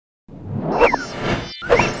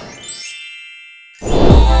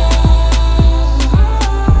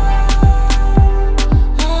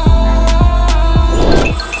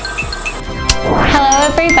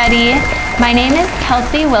My name is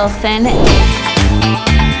Kelsey Wilson. And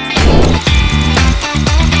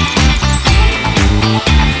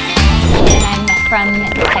I'm from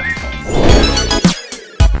Texas.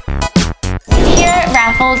 Here at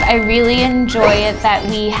Raffles, I really enjoy that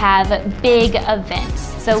we have big events.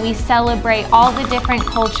 So we celebrate all the different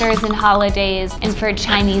cultures and holidays. And for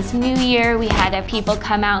Chinese New Year, we had people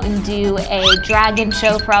come out and do a dragon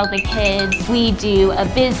show for all the kids. We do a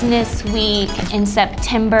business week. In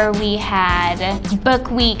September, we had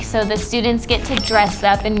book week. So the students get to dress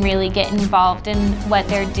up and really get involved in what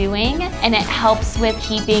they're doing. And it helps with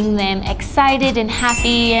keeping them excited and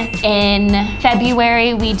happy. In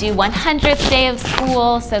February, we do 100th day of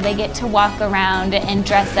school. So they get to walk around and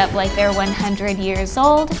dress up like they're 100 years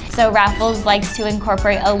old. So Raffles likes to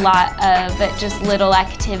incorporate a lot of just little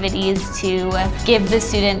activities to give the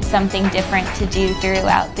students something different to do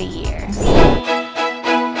throughout the year.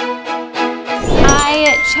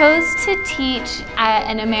 I chose to teach at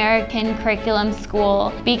an American curriculum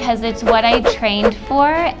school because it's what I trained for,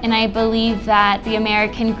 and I believe that the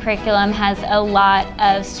American curriculum has a lot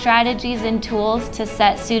of strategies and tools to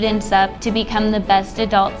set students up to become the best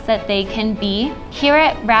adults that they can be. Here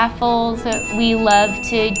at Raffles, we love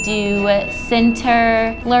to do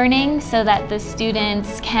center learning so that the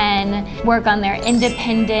students can work on their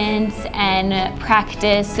independence and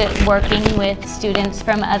practice working with students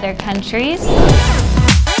from other countries.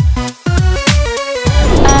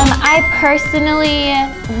 I personally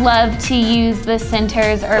love to use the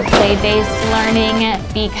centers or play-based learning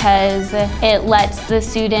because it lets the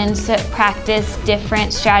students practice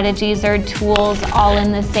different strategies or tools all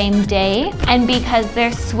in the same day. And because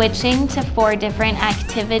they're switching to 4 different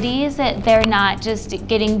activities, they're not just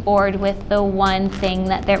getting bored with the one thing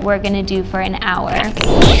that we're going to do for an hour.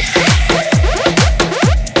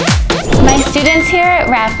 My students here at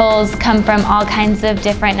Raffles come from all kinds of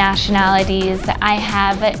different nationalities. I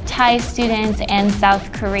have Thai students and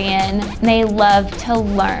South Korean. They love to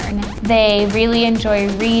learn. They really enjoy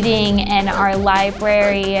reading in our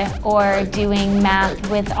library or doing math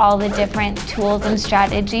with all the different tools and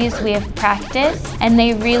strategies we have practiced. And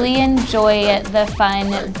they really enjoy the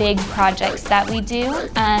fun, big projects that we do.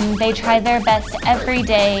 They try their best every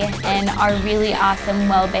day and are really awesome,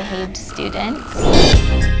 well-behaved students.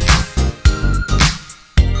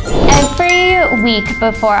 Every week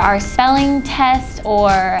before our spelling test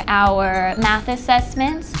or our math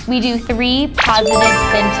assessments, we do 3 positive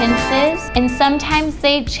sentences, and sometimes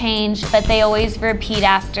they change, but they always repeat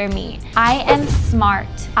after me. I am smart.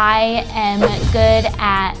 I am good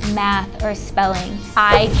at math or spelling.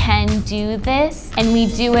 I can do this, and we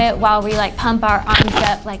do it while we pump our arms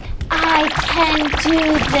up like, I can do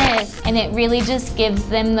this. And it really just gives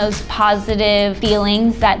them those positive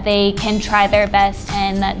feelings that they can try their best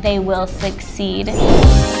and that they will succeed.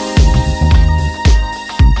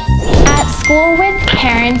 At school with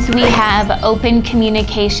parents, we have open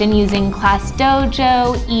communication using Class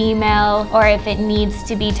Dojo, email, or if it needs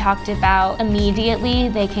to be talked about immediately,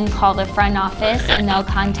 they can call the front office and they'll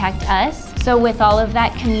contact us. So with all of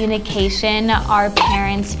that communication, our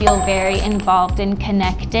parents feel very involved and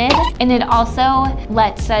connected. And it also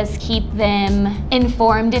lets us keep them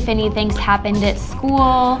informed if anything's happened at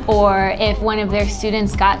school or if one of their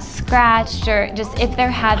students got scratched or just if they're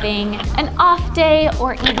having an off day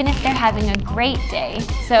or even if they're having a great day.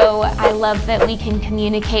 So I love that we can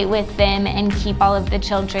communicate with them and keep all of the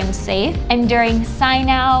children safe. And during sign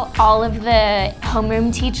out, all of the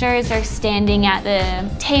homeroom teachers are standing at the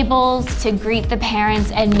tables to greet the parents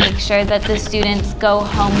and make sure that the students go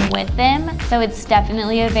home with them. So it's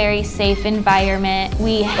definitely a very safe environment.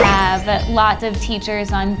 We have lots of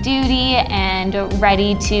teachers on duty and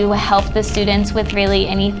ready to help the students with really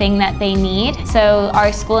anything that they need. So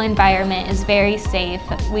our school environment is very safe.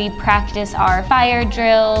 We practice our fire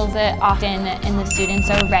drills often and the students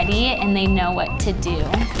are ready and they know what to do.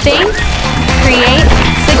 Think, create,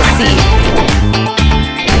 succeed.